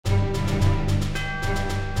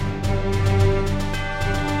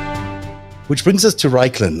Which brings us to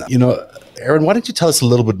Reichlen. Aaron, why don't you tell us a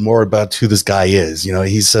little bit more about who this guy is?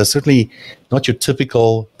 He's certainly not your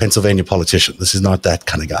typical Pennsylvania politician. This is not that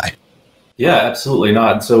kind of guy. Yeah, absolutely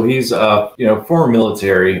not. So he's, former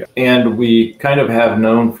military, and we kind of have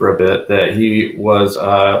known for a bit that he was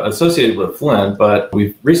associated with Flynn, but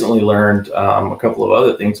we've recently learned a couple of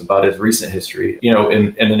other things about his recent history.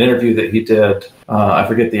 In an interview that he did, I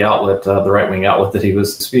forget the outlet, the right-wing outlet that he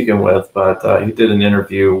was speaking with, but he did an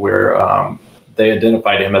interview where they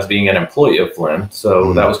identified him as being an employee of Flynn.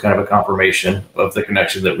 So that was kind of a confirmation of the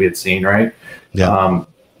connection that we had seen, right? Yeah.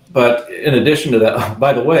 But in addition to that,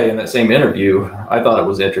 by the way, in that same interview, I thought it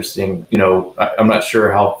was interesting. I'm not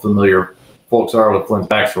sure how familiar folks are with Flynn's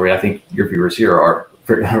backstory. I think your viewers here are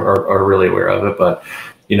really aware of it. But,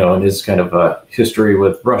 in his kind of history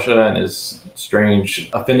with Russia and his strange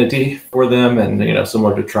affinity for them and,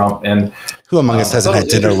 similar to Trump. And who among us hasn't had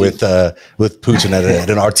dinner with Putin at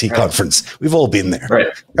an RT conference? We've all been there. Right.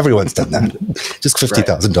 Everyone's done that. Just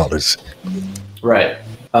 $50,000. Right.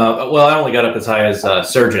 Well, I only got up as high as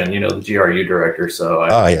surgeon, the GRU director, so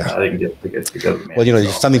I didn't get to go. Well,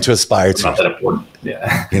 there's something to aspire to. Not that important,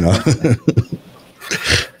 yeah.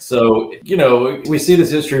 So, we see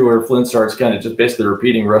this history where Flynn starts kind of just basically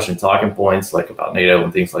repeating Russian talking points, like about NATO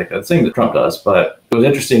and things like that, same that Trump does. But it was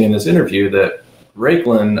interesting in this interview that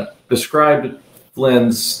Reichlen described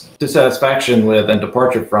Flynn's dissatisfaction with and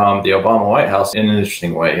departure from the Obama White House in an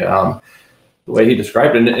interesting way. The way he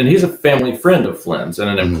described it, and he's a family friend of Flynn's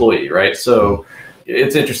and an employee, right? So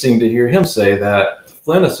it's interesting to hear him say that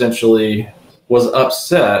Flynn essentially was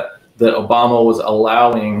upset that Obama was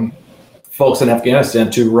allowing folks in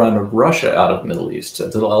Afghanistan to run Russia out of the Middle East,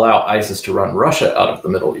 to allow ISIS to run Russia out of the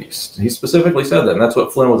Middle East. He specifically said that, and that's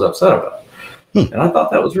what Flynn was upset about. And I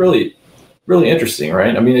thought that was really, really interesting,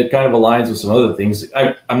 right? I mean, it kind of aligns with some other things.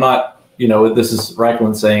 I'm not, this is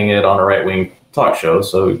Reichlen saying it on a right-wing talk show,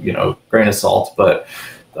 so grain of salt, but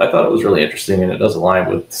I thought it was really interesting, and it does align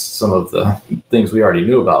with some of the things we already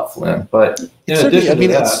knew about Flynn. But in addition to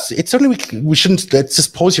that, it's certainly we shouldn't. Let's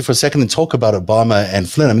just pause here for a second and talk about Obama and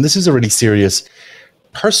Flynn. I mean, this is a really serious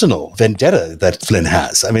personal vendetta that Flynn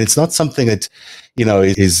has. I mean, it's not something that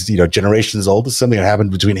is generations old. It's something that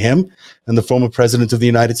happened between him and the former president of the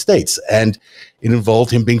United States, and it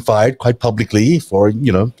involved him being fired quite publicly for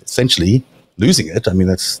essentially losing it. I mean,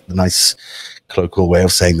 that's the nice colloquial way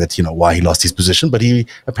of saying that, why he lost his position, but he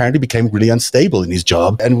apparently became really unstable in his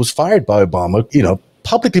job and was fired by Obama,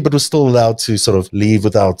 publicly, but was still allowed to sort of leave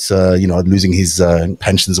without, losing his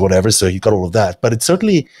pensions or whatever. So he got all of that. But it's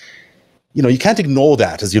certainly, you can't ignore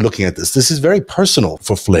that as you're looking at this. This is very personal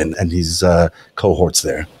for Flynn and his cohorts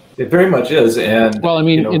there. It very much is. And well, I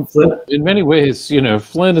mean, in many ways,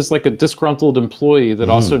 Flynn is like a disgruntled employee that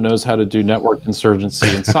also knows how to do network insurgency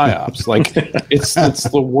and psyops. Like it's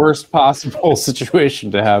the worst possible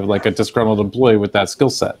situation to have like a disgruntled employee with that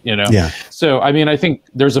skill set, Yeah. So, I mean, I think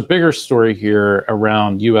there's a bigger story here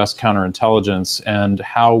around U.S. counterintelligence and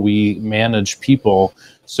how we manage people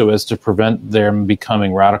so as to prevent them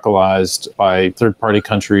becoming radicalized by third-party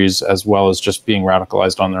countries as well as just being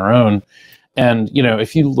radicalized on their own. And,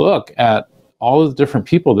 if you look at all of the different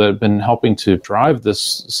people that have been helping to drive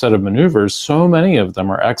this set of maneuvers, so many of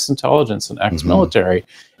them are ex-intelligence and ex-military.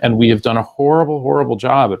 And we have done a horrible, horrible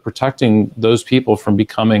job at protecting those people from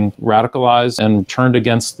becoming radicalized and turned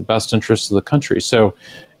against the best interests of the country. So,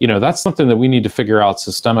 that's something that we need to figure out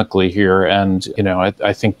systemically here. And,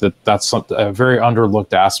 I think that's a very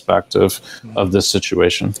underlooked aspect of this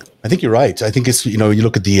situation. I think you're right. I think it's, you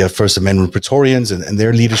look at the First Amendment Praetorians and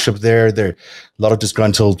their leadership there. There are a lot of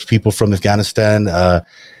disgruntled people from Afghanistan.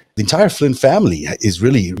 The entire Flynn family is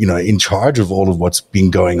really, in charge of all of what's been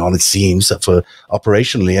going on, it seems, for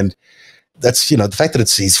operationally. And that's, the fact that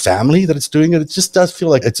it's his family that it's doing it, it just does feel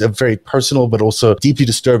like it's a very personal, but also deeply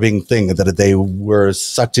disturbing thing that they were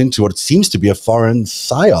sucked into what seems to be a foreign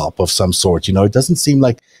psyop of some sort. It doesn't seem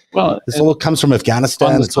like this all comes from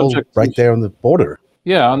Afghanistan. It's all right there on the border.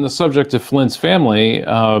 Yeah, on the subject of Flynn's family,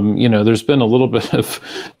 there's been a little bit of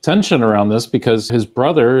tension around this because his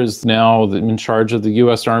brother is now in charge of the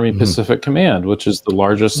U.S. Army Pacific Command, which is the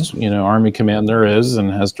largest, Army command there is and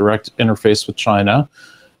has direct interface with China.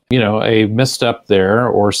 A misstep there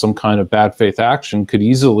or some kind of bad faith action could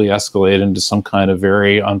easily escalate into some kind of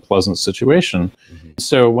very unpleasant situation.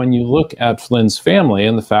 So when you look at Flynn's family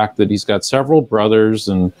and the fact that he's got several brothers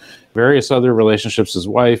and various other relationships, his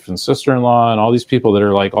wife and sister-in-law and all these people that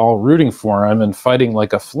are like all rooting for him and fighting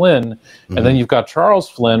like a Flynn, and then you've got Charles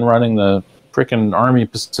Flynn running the frickin' Army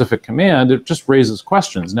Pacific Command, it just raises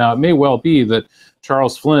questions. Now, it may well be that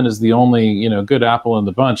Charles Flynn is the only, good apple in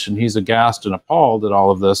the bunch, and he's aghast and appalled at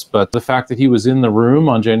all of this. But the fact that he was in the room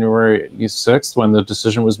on January 6th when the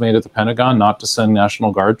decision was made at the Pentagon not to send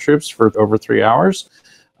National Guard troops for over 3 hours,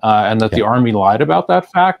 and that the Army lied about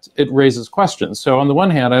that fact, it raises questions. So on the one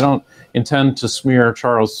hand, I don't intend to smear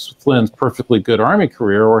Charles Flynn's perfectly good Army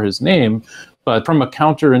career or his name, but from a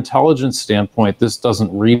counterintelligence standpoint, this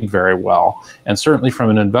doesn't read very well. And certainly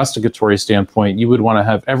from an investigatory standpoint, you would want to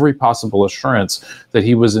have every possible assurance that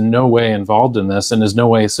he was in no way involved in this and is no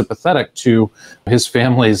way sympathetic to his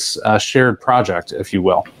family's shared project, if you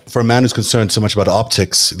will. For a man who's concerned so much about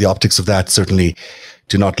optics, the optics of that certainly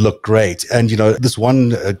do not look great. And, this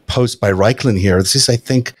one post by Reichlen here, this is, I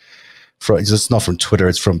think, it's not from Twitter,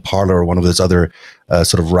 it's from Parler or one of those other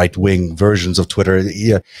sort of right-wing versions of Twitter.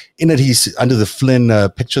 In it, he's under the Flynn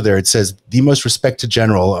picture there, it says, the most respected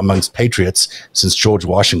general amongst patriots since George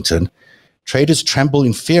Washington. Traitors tremble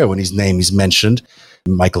in fear when his name is mentioned,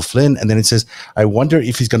 Michael Flynn. And then it says, I wonder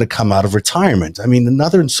if he's going to come out of retirement. I mean,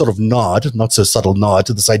 another sort of nod, not so subtle nod,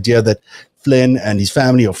 to this idea that Flynn and his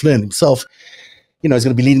family, or Flynn himself, is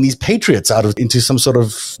going to be leading these patriots into some sort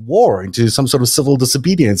of war, into some sort of civil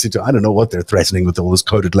disobedience, into, I don't know what they're threatening with all this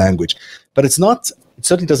coded language. But it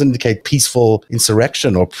certainly doesn't indicate peaceful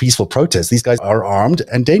insurrection or peaceful protest. These guys are armed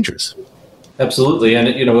and dangerous. Absolutely.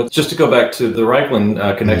 And, just to go back to the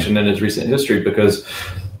Reichlen connection in his recent history, because,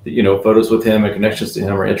 photos with him and connections to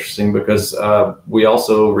him are interesting because we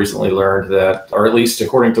also recently learned that, or at least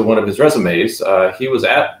according to one of his resumes, he was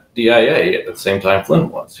at DIA at the same time Flynn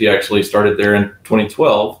was. He actually started there in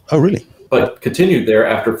 2012. Oh, really? But continued there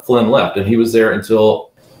after Flynn left. And he was there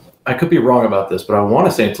until, I could be wrong about this, but I want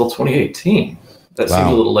to say until 2018. That seems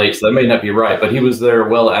a little late, so that may not be right. But he was there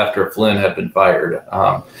well after Flynn had been fired,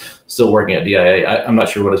 still working at DIA. I'm not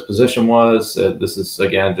sure what his position was. This is,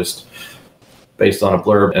 again, just based on a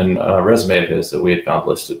blurb and resume of his that we had found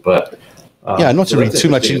listed. But not to read too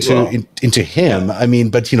much into him. I mean,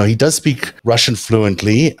 but, he does speak Russian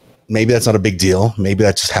fluently. Maybe that's not a big deal. Maybe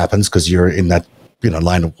that just happens because you're in that,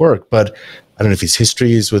 line of work. But I don't know if his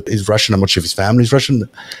history is Russian. I'm not sure if his family's Russian.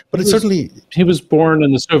 But it's certainly... He was born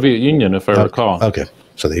in the Soviet Union, if I recall. Okay.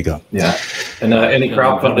 So there you go. Yeah. And he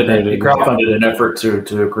crowdfunded an effort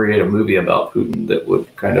to create a movie about Putin that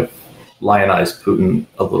would kind of lionize Putin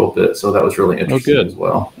a little bit. So that was really interesting as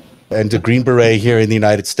well. And a Green Beret here in the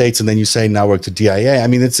United States, and then you say now work to DIA. I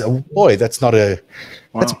mean, that's a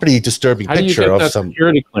pretty disturbing picture of some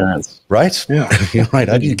security clearance, right? Yeah, you're right.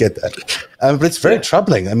 How do you get that? But it's very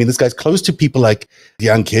troubling. I mean, this guy's close to people like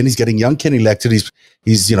Youngkin. He's getting Youngkin elected.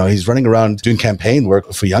 He's running around doing campaign work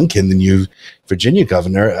for Youngkin, the new Virginia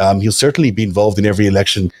governor. He'll certainly be involved in every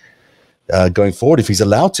election going forward if he's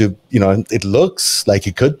allowed to. It looks like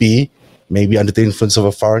he could be maybe under the influence of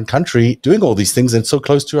a foreign country doing all these things and so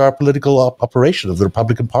close to our political operation of the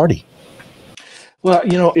Republican Party. Well,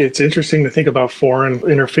 it's interesting to think about foreign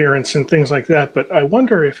interference and things like that, but I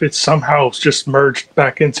wonder if it's somehow just merged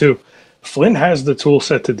back into Flynn has the tool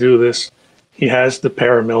set to do this. He has the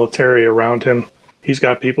paramilitary around him. He's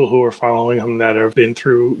got people who are following him that have been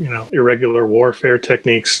through, irregular warfare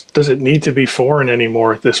techniques. Does it need to be foreign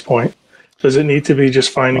anymore at this point? Does it need to be just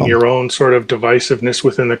finding your own sort of divisiveness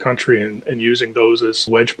within the country and using those as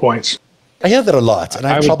wedge points? I hear that a lot, and I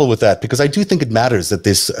have trouble with that because I do think it matters that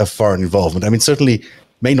there's a foreign involvement. I mean, certainly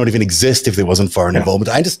may not even exist if there wasn't foreign involvement.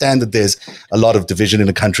 I understand that there's a lot of division in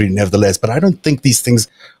the country nevertheless, but I don't think these things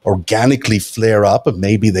organically flare up.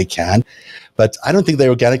 Maybe they can, but I don't think they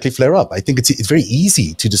organically flare up. I think it's very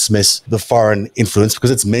easy to dismiss the foreign influence because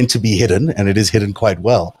it's meant to be hidden, and it is hidden quite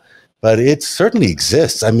well. But it certainly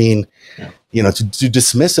exists. I mean, to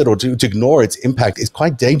dismiss it or to ignore its impact is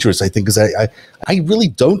quite dangerous, I think, because I really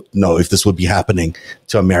don't know if this would be happening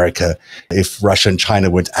to America if Russia and China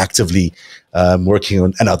weren't actively working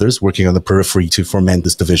on, and others working on the periphery to foment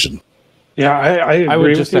this division. Yeah, I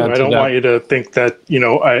agree with you. I don't want you to think that,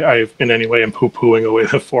 I've in any way am poo-pooing away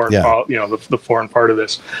the foreign, the foreign part of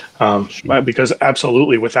this, because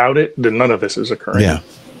absolutely without it, then none of this is occurring. Yeah.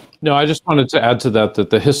 No, I just wanted to add to that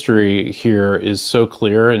the history here is so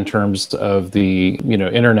clear in terms of the,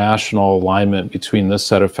 international alignment between this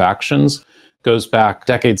set of factions goes back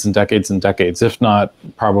decades and decades and decades, if not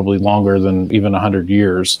probably longer than even 100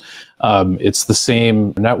 years. It's the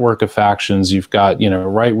same network of factions. You've got,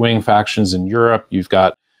 right-wing factions in Europe. You've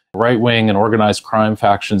got right-wing and organized crime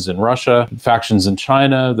factions in Russia, factions in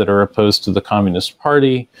China that are opposed to the Communist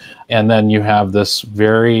Party. And then you have this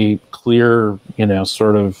very clear,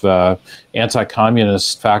 sort of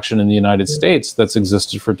anti-communist faction in the United States that's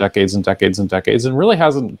existed for decades and decades and decades and really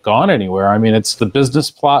hasn't gone anywhere. I mean, it's the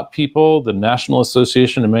business plot people, the National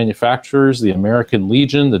Association of Manufacturers, the American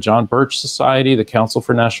Legion, the John Birch Society, the Council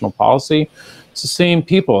for National Policy. It's the same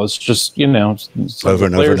people. It's just, over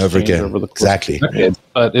and over and over again. Exactly.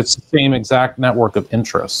 But it's the same exact network of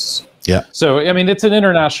interests. Yeah. So, I mean, it's an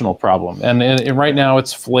international problem. And right now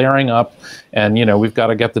it's flaring up. And, we've got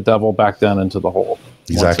to get the devil back down into the hole.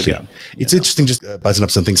 Exactly. It's interesting, just buzzing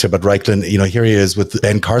up some things here about Reichland. Here he is with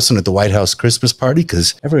Ben Carson at the White House Christmas party,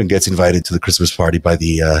 because everyone gets invited to the Christmas party by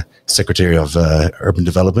the Secretary of Urban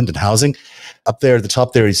Development and Housing. Up there at the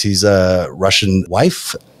top there is his Russian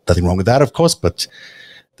wife. Nothing wrong with that, of course, but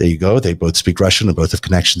there you go. They both speak Russian and both have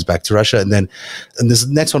connections back to Russia. And this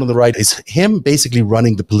next one on the right is him basically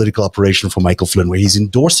running the political operation for Michael Flynn, where he's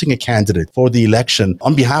endorsing a candidate for the election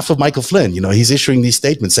on behalf of Michael Flynn. He's issuing these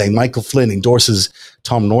statements saying Michael Flynn endorses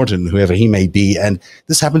Tom Norton, whoever he may be. And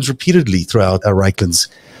this happens repeatedly throughout Reichland's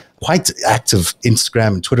quite active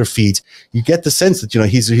Instagram and Twitter feeds. You get the sense that,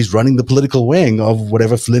 he's running the political wing of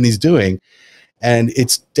whatever Flynn is doing. And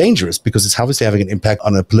it's dangerous because it's obviously having an impact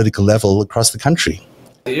on a political level across the country.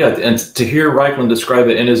 Yeah, and to hear Reichland describe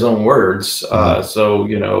it in his own words,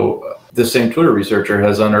 this same Twitter researcher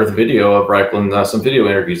has unearthed video of Reichland, some video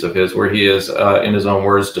interviews of his, where he is, in his own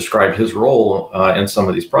words, described his role in some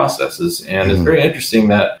of these processes. And it's very interesting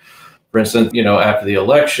that, for instance, after the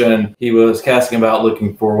election, he was casting about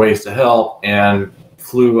looking for ways to help and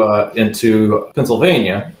flew into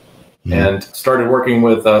Pennsylvania. And started working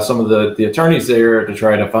with some of the attorneys there to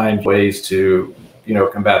try to find ways to,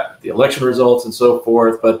 combat the election results and so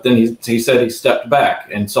forth. But then he said he stepped back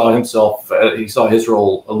and saw his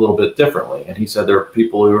role a little bit differently. And he said there are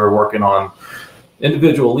people who are working on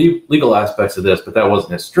individual legal aspects of this, but that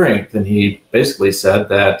wasn't his strength. And he basically said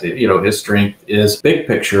that, his strength is big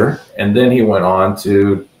picture. And then he went on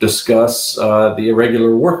to discuss the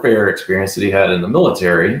irregular warfare experience that he had in the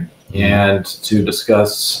military and to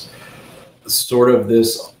discuss sort of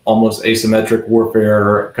this almost asymmetric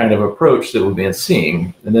warfare kind of approach that we've been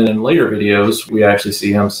seeing. And then in later videos, we actually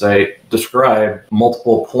see him describe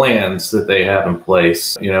multiple plans that they have in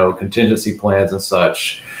place, contingency plans and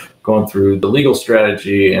such, going through the legal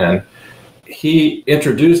strategy. And he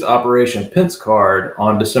introduced Operation Pence Card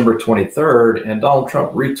on December 23rd, and Donald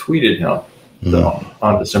Trump retweeted him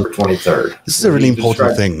on December 23rd. This is a really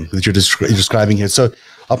important thing that you're describing here. So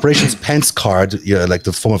Operations Pence Card, like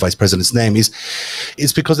the former vice president's name,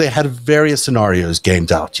 is because they had various scenarios gamed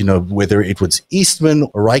out, whether it was Eastman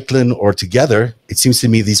or Reichland or together. It seems to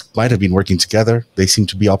me these might have been working together. They seem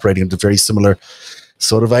to be operating under very similar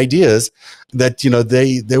sort of ideas that,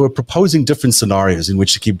 they were proposing different scenarios in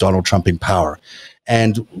which to keep Donald Trump in power.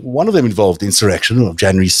 And one of them involved the insurrection of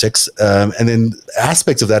January 6th. And then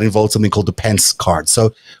aspects of that involved something called the Pence Card.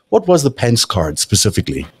 So what was the Pence Card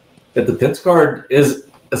specifically? The Pence Card is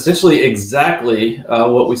essentially exactly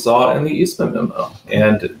what we saw in the Eastman memo.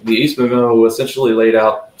 And the Eastman memo essentially laid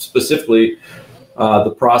out specifically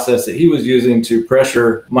the process that he was using to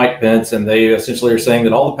pressure Mike Pence. And they essentially are saying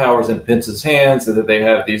that all the power is in Pence's hands and that they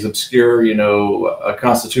have these obscure,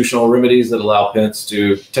 constitutional remedies that allow Pence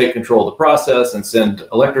to take control of the process and send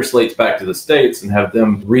elector slates back to the states and have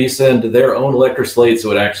them resend their own elector slates that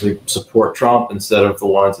would actually support Trump instead of the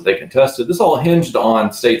ones that they contested. This all hinged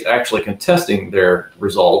on states actually contesting their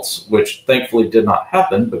results, which thankfully did not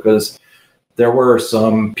happen because there were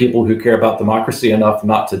some people who care about democracy enough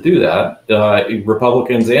not to do that,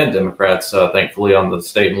 Republicans and Democrats, thankfully, on the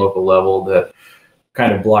state and local level that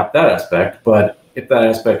kind of blocked that aspect. But if that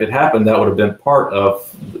aspect had happened, that would have been part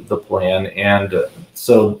of the plan. And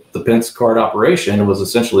so the Pence Card operation was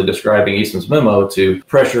essentially describing Eastman's memo to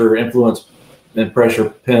influence and pressure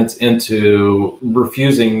Pence into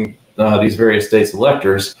refusing these various states'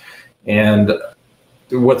 electors. And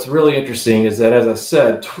what's really interesting is that, as I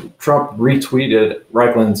said, Trump retweeted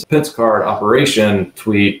Reichland's Pence Card operation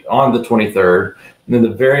tweet on the 23rd. And then the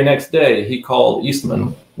very next day, he called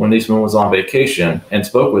Eastman when Eastman was on vacation and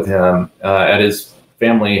spoke with him at his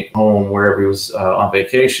family home, wherever he was on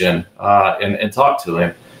vacation, and talked to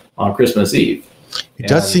him on Christmas Eve. It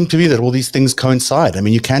does seem to me that all these things coincide. I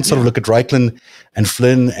mean, you can't sort of look at Reichland and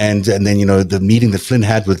Flynn and then, the meeting that Flynn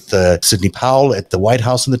had with Sidney Powell at the White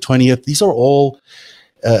House on the 20th. These are all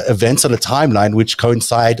events on a timeline which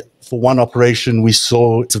coincide. For one operation, we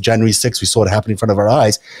saw, it's of January 6th, we saw it happen in front of our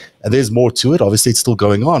eyes. And there's more to it. Obviously, it's still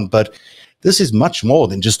going on. But this is much more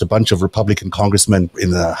than just a bunch of Republican congressmen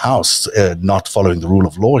in the House not following the rule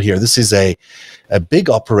of law here. This is a big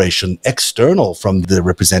operation external from the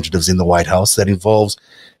representatives in the White House that involves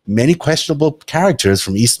many questionable characters,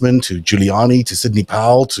 from Eastman to Giuliani to Sidney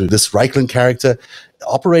Powell to this Reichland character,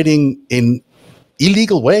 operating in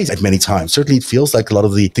illegal ways at many times. Certainly it feels like a lot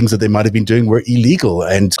of the things that they might have been doing were illegal,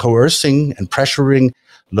 and coercing and pressuring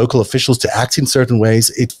local officials to act in certain ways.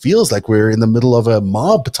 It feels like we're in the middle of a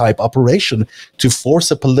mob type operation to force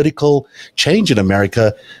a political change in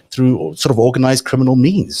America through sort of organized criminal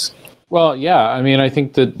means. Well, yeah, I mean, I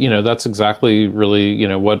think that, that's exactly really,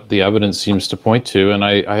 what the evidence seems to point to. And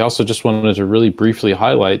I also just wanted to really briefly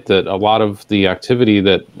highlight that a lot of the activity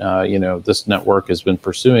that, this network has been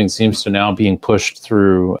pursuing seems to now being pushed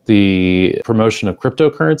through the promotion of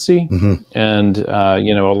cryptocurrency. Mm-hmm. And,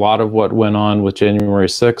 a lot of what went on with January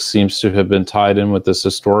 6th seems to have been tied in with this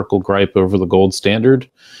historical gripe over the gold standard,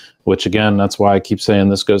 which, again, that's why I keep saying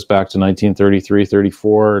this goes back to 1933,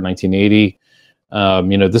 34, 1980.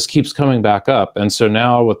 This keeps coming back up. And so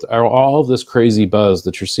now with all of this crazy buzz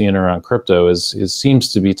that you're seeing around crypto is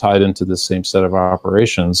seems to be tied into the same set of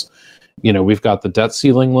operations. We've got the debt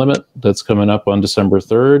ceiling limit that's coming up on December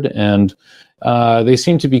 3rd, and they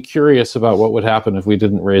seem to be curious about what would happen if we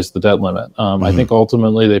didn't raise the debt limit. I think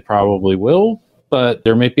ultimately they probably will, but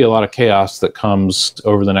there may be a lot of chaos that comes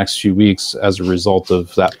over the next few weeks as a result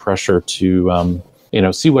of that pressure to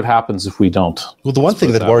see what happens if we don't. Well, the one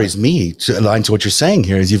thing that worries me, to align to what you're saying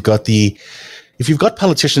here, is if you've got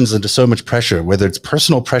politicians under so much pressure, whether it's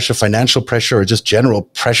personal pressure, financial pressure, or just general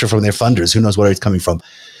pressure from their funders, who knows where it's coming from,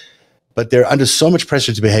 but they're under so much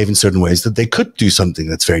pressure to behave in certain ways that they could do something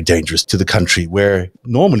that's very dangerous to the country, where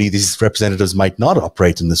normally these representatives might not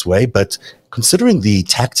operate in this way. But considering the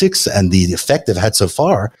tactics and the effect they've had so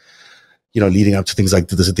far, leading up to things like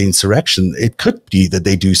the insurrection, it could be that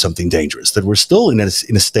they do something dangerous, that we're still in a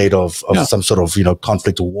state of some sort of,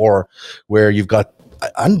 conflict or war, where you've got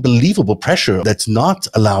unbelievable pressure that's not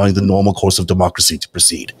allowing the normal course of democracy to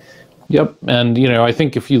proceed. Yep. And, I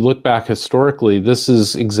think if you look back historically, this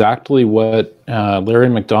is exactly what Larry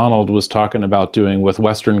McDonald was talking about doing with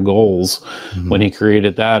Western Goals when he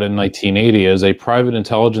created that in 1980 as a private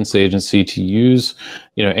intelligence agency to use,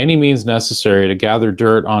 any means necessary to gather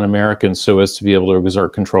dirt on Americans so as to be able to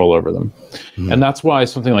exert control over them. And that's why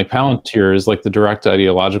something like Palantir is like the direct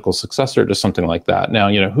ideological successor to something like that.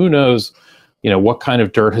 Now, who knows what kind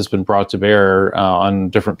of dirt has been brought to bear on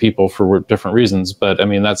different people for different reasons. But I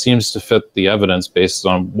mean, that seems to fit the evidence based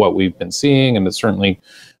on what we've been seeing. And it certainly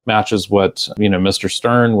matches what, Mr.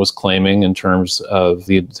 Stern was claiming in terms of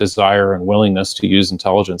the desire and willingness to use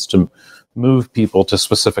intelligence to move people to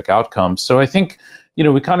specific outcomes. So I think,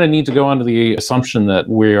 we kind of need to go under the assumption that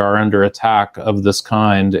we are under attack of this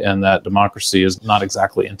kind and that democracy is not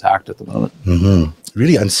exactly intact at the moment.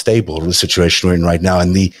 Really unstable, the situation we're in right now.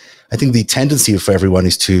 And I think the tendency for everyone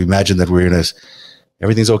is to imagine that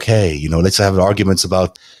everything's okay. Let's have arguments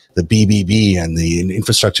about the BBB and the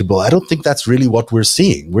infrastructure bill. I don't think that's really what we're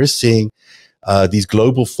seeing. We're seeing these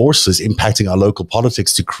global forces impacting our local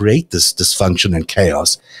politics to create this dysfunction and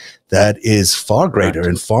chaos that is far greater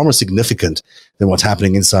and far more significant than what's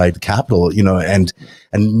happening inside the Capitol, and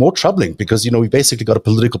more troubling because, we basically got a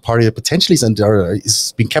political party that potentially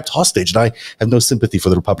is being kept hostage. And I have no sympathy for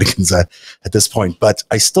the Republicans at this point, but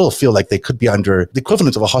I still feel like they could be under the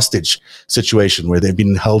equivalent of a hostage situation where they've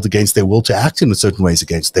been held against their will to act in certain ways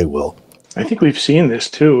against their will. I think we've seen this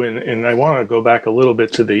too, and I want to go back a little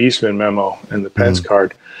bit to the Eastman memo and the Pence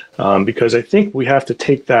card, because I think we have to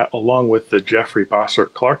take that along with the Jeffrey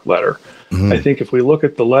Bossert Clark letter. I think if we look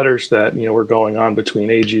at the letters that were going on between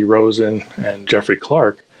A.G. Rosen and Jeffrey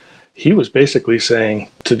Clark, he was basically saying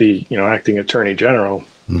to the acting attorney general,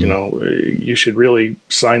 you should really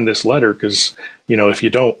sign this letter because if you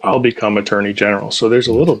don't, I'll become attorney general. So there's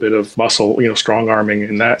a little bit of muscle, strong arming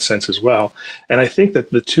in that sense as well. And I think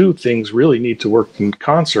that the two things really need to work in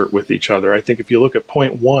concert with each other. I think if you look at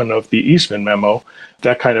point 1 of the Eastman memo,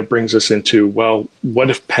 that kind of brings us into, well, what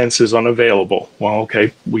if Pence is unavailable? Well,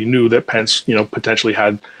 okay, we knew that Pence, potentially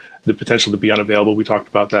had the potential to be unavailable. We talked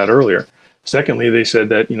about that earlier. Secondly, they said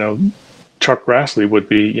that, Chuck Grassley would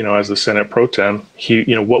be, as the Senate pro tem,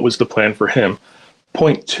 what was the plan for him?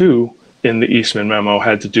 Point 2 in the Eastman memo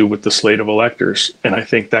had to do with the slate of electors. And I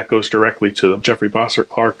think that goes directly to the Jeffrey Bossert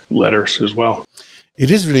Clark letters as well. It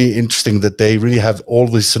is really interesting that they really have all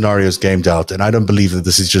these scenarios gamed out. And I don't believe that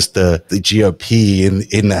this is just the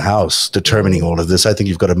GOP in the House determining all of this. I think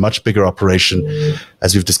you've got a much bigger operation,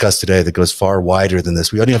 as we've discussed today, that goes far wider than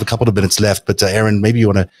this. We only have a couple of minutes left, but Aaron, maybe you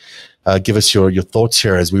want to give us your thoughts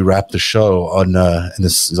here as we wrap the show on, and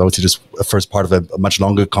this is obviously just a first part of a much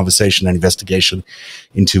longer conversation and investigation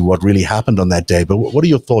into what really happened on that day. But what are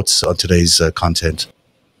your thoughts on today's content?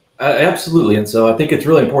 Absolutely. And so I think it's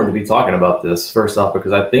really important to be talking about this first off,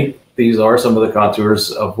 because I think these are some of the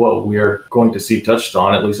contours of what we are going to see touched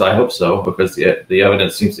on. At least I hope so, because the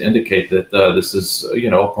evidence seems to indicate that this is,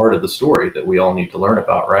 a part of the story that we all need to learn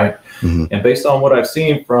about, right? Mm-hmm. And based on what I've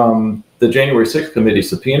seen from the January 6th committee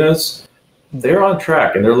subpoenas, they're on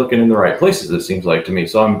track and they're looking in the right places, it seems like to me.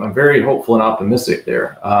 So I'm very hopeful and optimistic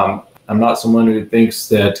there. I'm not someone who thinks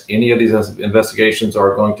that any of these investigations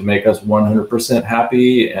are going to make us 100%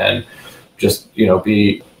 happy and just,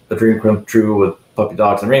 be a dream come true with puppy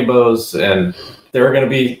dogs and rainbows. And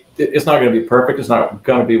it's not going to be perfect. It's not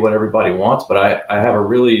going to be what everybody wants, but I have a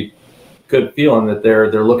really good feeling that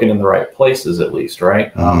they're looking in the right places at least,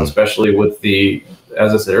 right? Mm-hmm. Especially with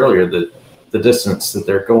as I said earlier, the distance that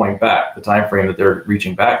they're going back, the time frame that they're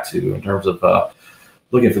reaching back to in terms of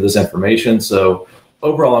looking for this information. So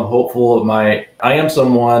overall, I'm hopeful. I am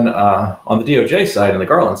someone on the DOJ side and the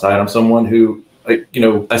Garland side. I'm someone who,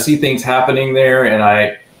 I see things happening there,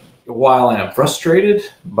 and while I am frustrated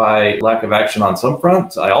by lack of action on some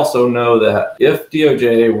fronts, I also know that if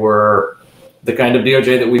DOJ were the kind of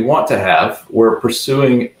DOJ that we want to have, we're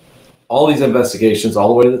pursuing all these investigations all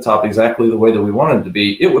the way to the top exactly the way that we want them to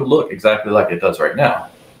be, it would look exactly like it does right now,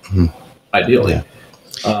 ideally.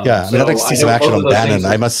 Yeah. I'd like to see some action on Bannon.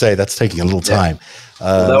 I must say that's taking a little time.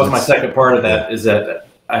 That was my second part of that, is that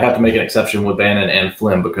I have to make an exception with Bannon and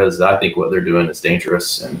Flynn, because I think what they're doing is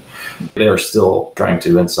dangerous, and they are still trying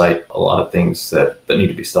to incite a lot of things that need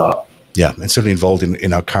to be stopped. Yeah, and certainly involved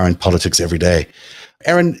in our current politics every day.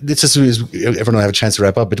 Aaron, this is everyone will have a chance to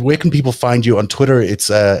wrap up, but where can people find you on Twitter? It's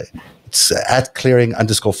at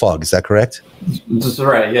clearing_fog. Is that correct? That's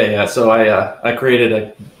right. Yeah. So I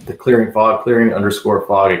created the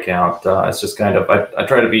clearing_fog account. It's just kind of, I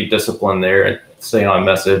try to be disciplined there and stay on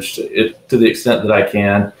message to the extent that I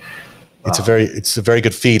can. It's a very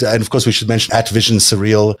good feed. And of course, we should mention at Vision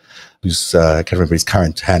Surreal, who's, I can't remember his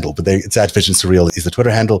current handle, but it's at Vision Surreal is the Twitter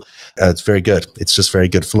handle. It's very good. It's just very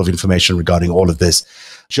good, full of information regarding all of this.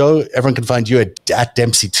 Joe, everyone can find you at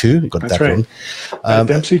Dempsey2. Got That's that right. Wrong.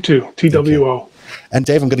 Dempsey2, TWO. Okay. And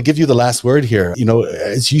Dave, I'm going to give you the last word here.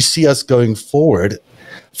 As you see us going forward,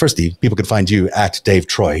 firstly, people can find you at Dave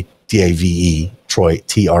Troy, DAVE, Troy,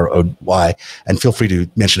 TROY, and feel free to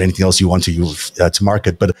mention anything else you want to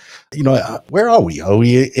market. But, where are we? Are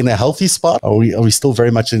we in a healthy spot? Are we still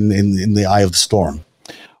very much in the eye of the storm?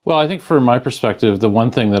 Well, I think from my perspective, the one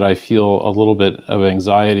thing that I feel a little bit of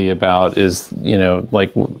anxiety about is,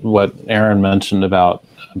 like what Aaron mentioned about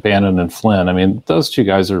Bannon and Flynn. I mean, those two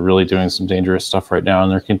guys are really doing some dangerous stuff right now,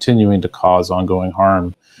 and they're continuing to cause ongoing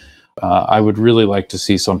harm. I would really like to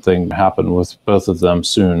see something happen with both of them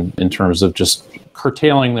soon in terms of just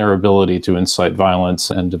curtailing their ability to incite violence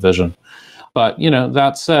and division. But,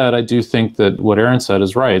 that said, I do think that what Aaron said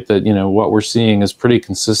is right, that, what we're seeing is pretty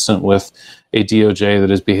consistent with a DOJ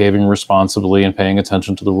that is behaving responsibly and paying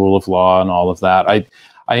attention to the rule of law and all of that.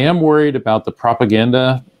 I am worried about the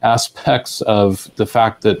propaganda aspects of the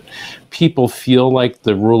fact that people feel like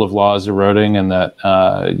the rule of law is eroding and that,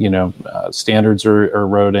 standards are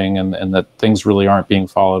eroding and that things really aren't being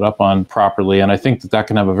followed up on properly. And I think that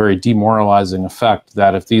can have a very demoralizing effect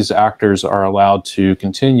that if these actors are allowed to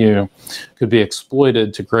continue, could be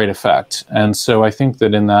exploited to great effect. And so I think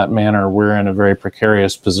that in that manner, we're in a very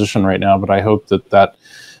precarious position right now, but I hope that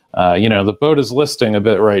the boat is listing a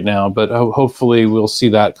bit right now, but hopefully we'll see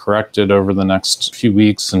that corrected over the next few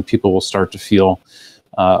weeks and people will start to feel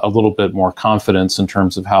a little bit more confidence in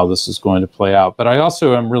terms of how this is going to play out. But I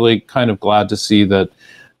also am really kind of glad to see that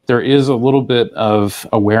there is a little bit of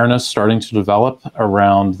awareness starting to develop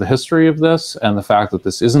around the history of this and the fact that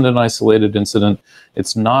this isn't an isolated incident.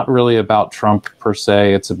 It's not really about Trump per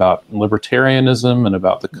se. It's about libertarianism and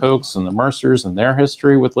about the Kochs and the Mercers and their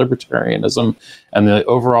history with libertarianism and the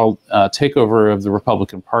overall takeover of the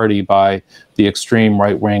Republican Party by the extreme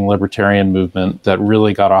right-wing libertarian movement that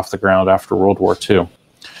really got off the ground after World War II.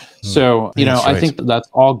 So, I think that's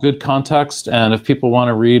all good context. And if people want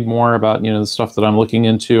to read more about, the stuff that I'm looking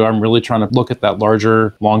into, I'm really trying to look at that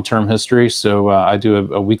larger long-term history. So I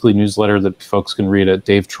do a weekly newsletter that folks can read at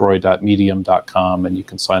davetroy.medium.com, and you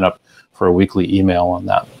can sign up for a weekly email on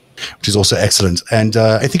that. which is also excellent. And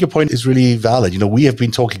I think your point is really valid. We have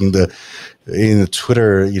been talking in the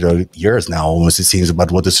Twitter, years now, almost it seems,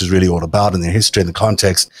 about what this is really all about and the history and the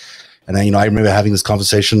context. And I remember having this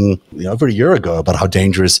conversation, over a year ago about how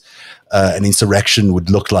dangerous an insurrection would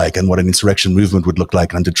look like and what an insurrection movement would look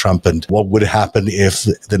like under Trump and what would happen if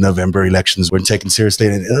the November elections weren't taken seriously.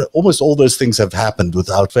 And almost all those things have happened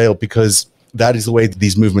without fail because that is the way that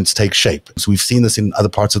these movements take shape. So we've seen this in other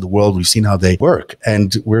parts of the world. We've seen how they work,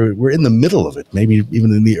 and we're in the middle of it, maybe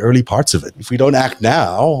even in the early parts of it. If we don't act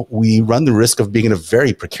now, we run the risk of being in a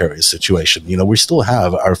very precarious situation. We still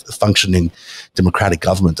have our functioning democratic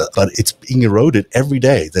government, but it's being eroded every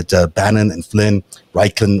day that Bannon and Flynn,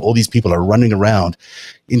 Reichlen, all these people are running around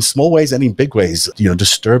in small ways and in big ways,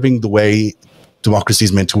 disturbing the way democracy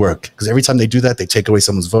is meant to work. Because every time they do that, they take away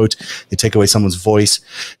someone's vote, they take away someone's voice,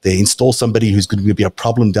 they install somebody who's going to be a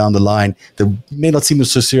problem down the line that may not seem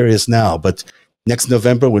so serious now, but next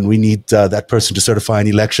November, when we need that person to certify an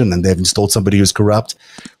election and they've installed somebody who's corrupt,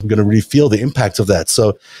 we're going to really feel the impact of that.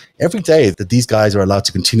 So every day that these guys are allowed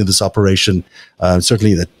to continue this operation,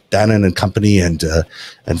 certainly that Bannon and company and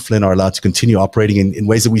Flynn are allowed to continue operating in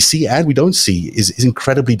ways that we see and we don't see is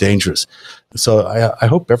incredibly dangerous. So I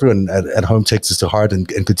hope everyone at home takes this to heart and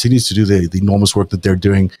continues to do the enormous work that they're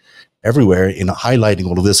doing everywhere in highlighting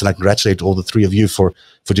all of this. And I congratulate all the three of you for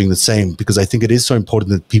doing the same, because I think it is so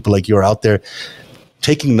important that people like you are out there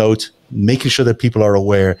taking note, making sure that people are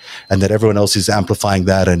aware and that everyone else is amplifying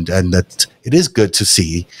that, and that it is good to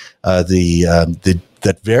see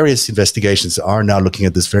that various investigations are now looking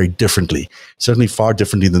at this very differently, certainly far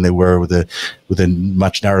differently than they were with a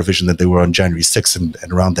much narrower vision than they were on January 6th and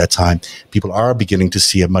around that time. People are beginning to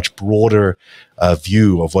see a much broader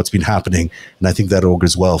view of what's been happening, and I think that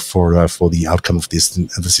augurs well for the outcome of this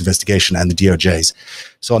investigation and the DOJ's.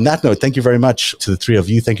 So on that note, thank you very much to the three of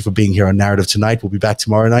you. Thank you for being here on Narrative tonight. We'll be back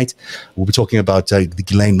tomorrow night. We'll be talking about the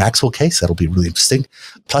Ghislaine Maxwell case. That'll be really interesting,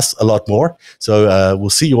 plus a lot more. So we'll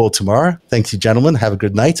see you all tomorrow. Thank you, gentlemen. Have a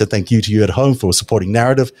good night. And thank you to you at home for supporting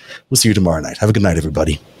Narrative. We'll see you tomorrow night. Have a good night,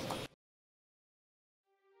 everybody.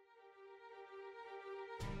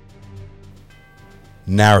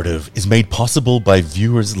 Narrative is made possible by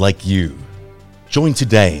viewers like you. Join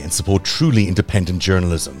today and support truly independent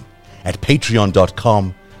journalism at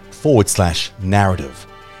patreon.com/narrative.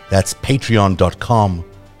 That's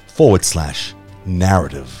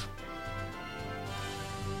patreon.com/narrative.